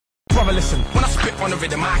a listen. When I spit on the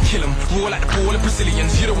rhythm, I kill them. Roar like the ball of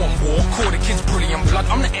Brazilians. You don't want war, call the kids brilliant. Blood,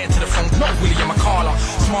 I'm the heir to the throne, not William Akala.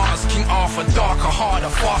 Smart as King Arthur, darker,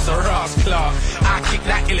 harder, faster, rasclaat. I kick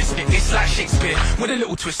that illest, it's like Shakespeare with a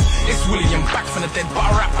little twist. It's William, back from the dead, but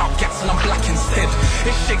I rap out gats and I'm black instead.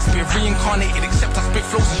 It's Shakespeare, reincarnated, except I spit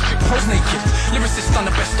flows and strip pros naked. Lyricist done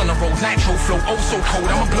the best on the road, nitro flow, oh so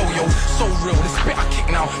cold, I'ma blow yo, so real. This bit I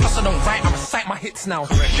kick now, plus I don't write, I recite my hits now.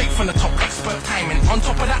 Straight from the top, expert timing. On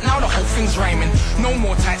top of that now, the whole thing's rhyming. No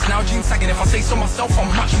more tights, now jeans sagging. If I say so myself, I'm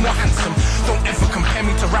much more handsome. Don't ever compare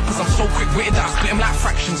me to rappers, I'm so quick-witted that I split them like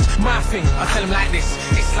fractions. My thing, I tell them like this,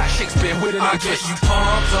 it's like Shakespeare with an I get you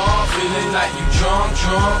pumped up, feeling like you drunk.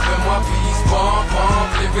 When my beats pump,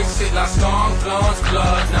 lyrics hit like skunk,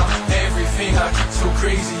 blood. Now everything I keep so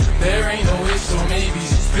crazy, there ain't no ifs or maybes.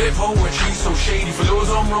 Spit poetry so shady, for those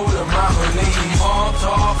on road of my ladies. Pumped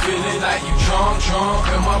up, feeling like you drunk.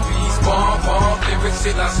 When my beats pump, lyrics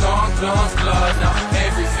hit like skunk, blood. Now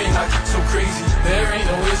everything I keep so crazy, there ain't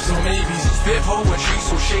no ifs or maybes. Spit poetry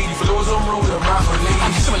so shady, for those on road of my ladies.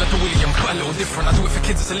 I'm similar to William, but a little different. I do it for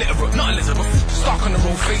kids, it's illiterate, not Elizabeth. Stark on the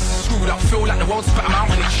road, faces screwed up. Feel like the world spat them out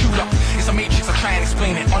and it chewed up. It's a matrix, I try and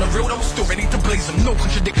explain it. On the real though, still ready to blaze them, no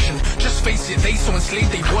contradiction. Just face it, they so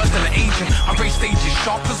enslaved, they worse than an agent. I raise stages,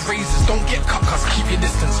 sharp as razors. Don't get cut, cuz keep your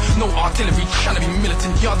distance. No artillery, trying to be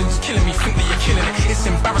militant. Y'all dudes killing me, think that you're killing it. It's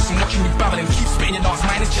embarrassing watching me babbling. Keep spitting your darts,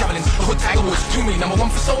 mine is javelins. Hood Tiger Woods, to me, number one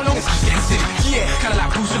for so long, it's just getting silly. Yeah, kinda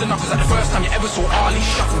like Bruce with the knuckles, like the first time you ever saw Ali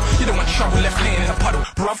shuffle. You don't want trouble left laying in a puddle.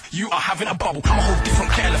 Bruv, you are having a bubble. I'm a whole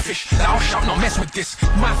different kettle of fish. Now I'll shout, not mess with this.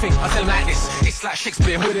 My thing, I tell them like this, it's like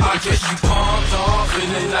Shakespeare with it. I get you pumped up,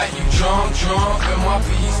 feeling like you drunk. When my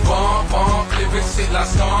beats pump, lyrics hit like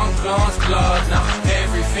skunk, blood. Now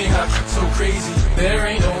everything I keep so crazy, there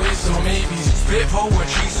ain't no ifs or maybes. Spit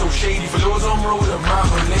poetry so shady, for those on road of my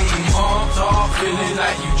ladies. Pumped up, feeling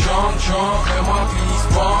like you drunk. When my beats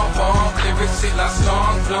pump, lyrics hit like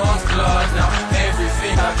skunk, blood. Now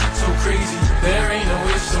everything I keep so crazy, there ain't no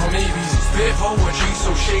ifs or maybes. Spit poetry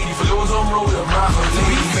so shady, for those on road of my To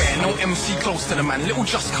be ladies. fair, no MC close to the man. Little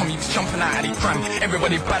just come, he's jumping out of the pram.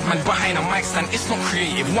 Everybody bad man behind a mic stand. It's not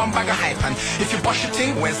creative, one bag of hype and if you bust your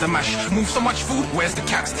ting, where's the mash? Move so much food, where's the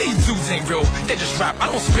caps? These dudes ain't real, they just rap. I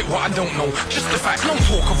don't spit what I don't know, just the facts. No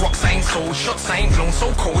talk of rocks I ain't sold, shots I ain't blown.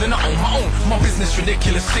 So cold and I own my own. My business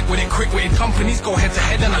ridiculous, sick with it, quick-witted. Companies go head to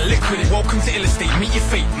head and I lick with it. Welcome to illest, meet your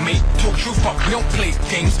fate, mate. Talk truth but we don't play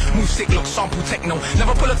games. Move sick, look, sample techno.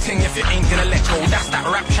 Never pull a ting if you ain't gonna let go. That's that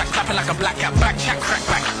rap track, clapping like a black cat. Back chat, crack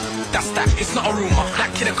back. That's that, it's not a rumor.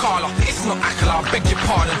 That kid Akala, it's not Akala, I beg your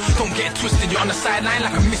pardon. Don't get it twisted, you're on the sideline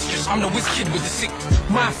like a mistress. I'm the whiz kid with the sick.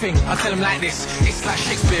 My thing, I tell them like this, it's like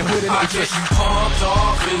Shakespeare with an I get you pumped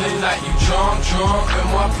up, feeling like you drunk. When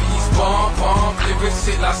my beats pump, lyrics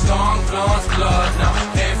hit like skunk, blood. Now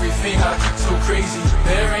everything I keep so crazy,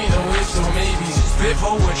 there ain't no ifs or maybes. Spit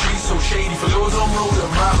poetry so shady, for those on road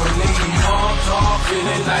of my ladies. Pumped up,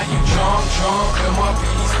 feeling like you drunk. When my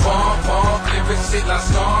beats pump, lyrics hit like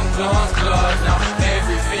skunk, blood. Now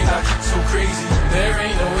everything I keep so crazy, there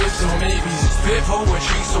ain't no ifs or maybes. Spit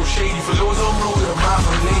poetry so shady, for those on road of my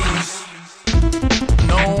ladies.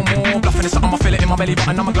 No more bluffing, it's something I feel it in my belly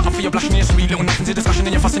button. I'm a glutton for your blushing, your sweet little nothings. Your discussion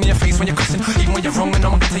and your fussing in your face when you're cussing. Even when you're wrong and no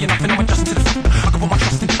one can tell you nothing, I'm adjusting to the fact I can put my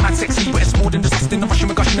trust in. I'm sexy, but it's more than disgusting. I'm rushing,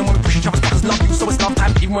 we're gushing, and when we push each other's buttons, love you, so it's love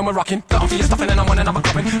time. Even when we're rocking, glutton for your stuffing, and I want another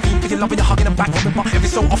cupping. Feeling for your love when you're hugging and back rubbing, but every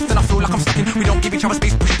so often I feel like I'm stuck in. We don't give each other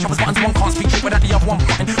space, push each other's buttons. One can't speak shit without the other one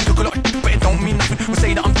button. We took a lot of shit, but it don't mean nothing. We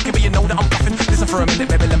say that I'm talking, but you know that I'm bluffing. Listen for a minute,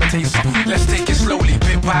 baby, let me tell you something. Let's take it slowly,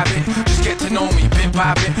 bit by bit. Just get to know me, bit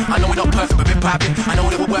by bit. I know we're not perfect, but bit by bit. I know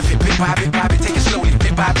that we're worth it, bit by bit. Take it slowly,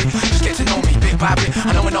 bit by bit. Just get to know me, bit by bit.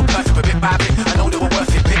 I know we're not perfect, but bit by bit. I know that we're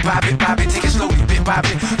worth it, bit by bit. Take it slowly, bit by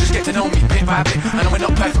bit. Just get to know me, bit by bit. I know we're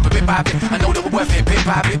not perfect, but bit by bit. I know that we're worth it, bit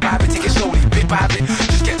by bit. Take it slowly, bit by bit.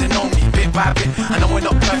 Just get to know me, bit by bit. I know we're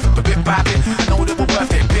not perfect, but bit by bit. I know that